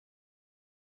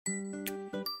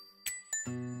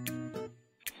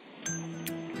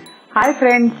Hi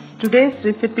friends, today's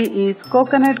recipe is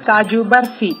coconut kaju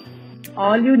burfi.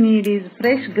 All you need is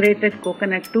fresh grated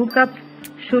coconut 2 cups,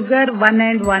 sugar 1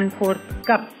 and 1/4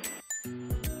 cup.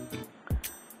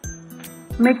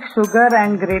 Mix sugar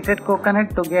and grated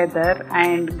coconut together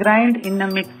and grind in a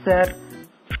mixer.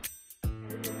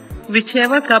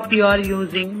 Whichever cup you are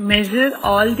using, measure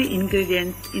all the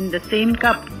ingredients in the same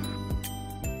cup.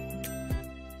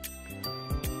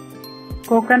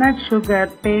 Coconut sugar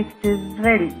paste is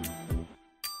ready.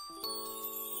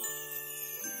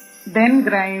 Then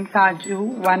grind kaju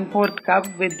 1/4 cup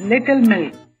with little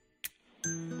milk.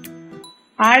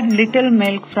 Add little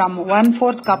milk from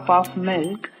 1/4 cup of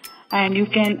milk and you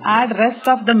can add rest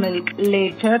of the milk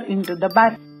later into the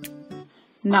batter.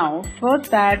 Now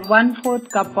first add 1/4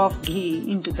 cup of ghee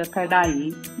into the kadai.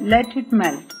 Let it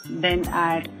melt. Then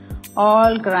add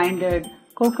all grinded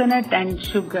coconut and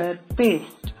sugar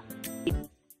paste.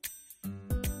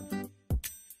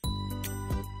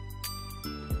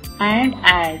 And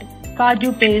add kaju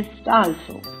paste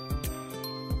also.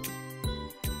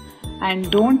 And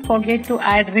don't forget to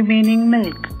add remaining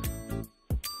milk.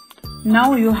 Now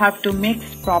you have to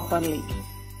mix properly.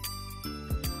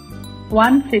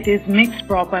 Once it is mixed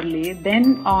properly, then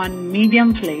on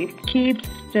medium flame, keep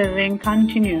stirring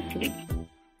continuously.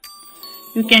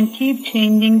 You can keep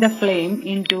changing the flame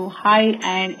into high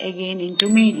and again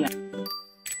into medium.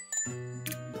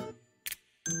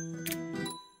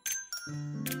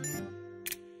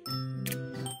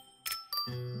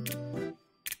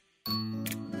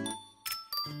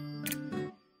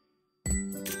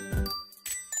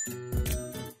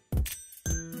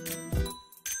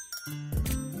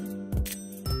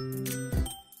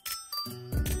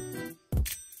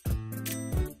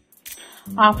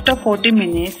 After 40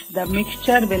 minutes, the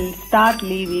mixture will start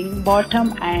leaving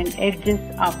bottom and edges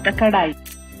of the kadai.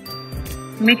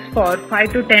 Mix for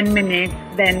 5 to 10 minutes,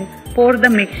 then pour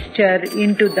the mixture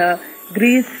into the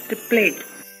greased plate.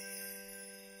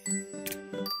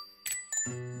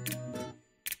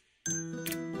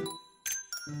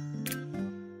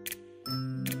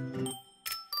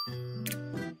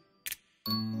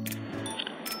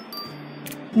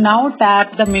 Now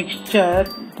tap the mixture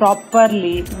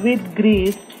properly with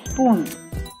greased spoon.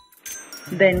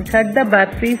 Then cut the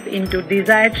burfis into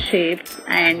desired shapes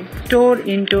and store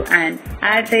into an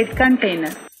airtight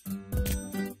container.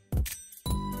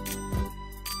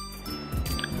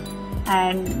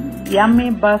 And yummy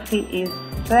burfi is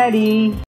ready.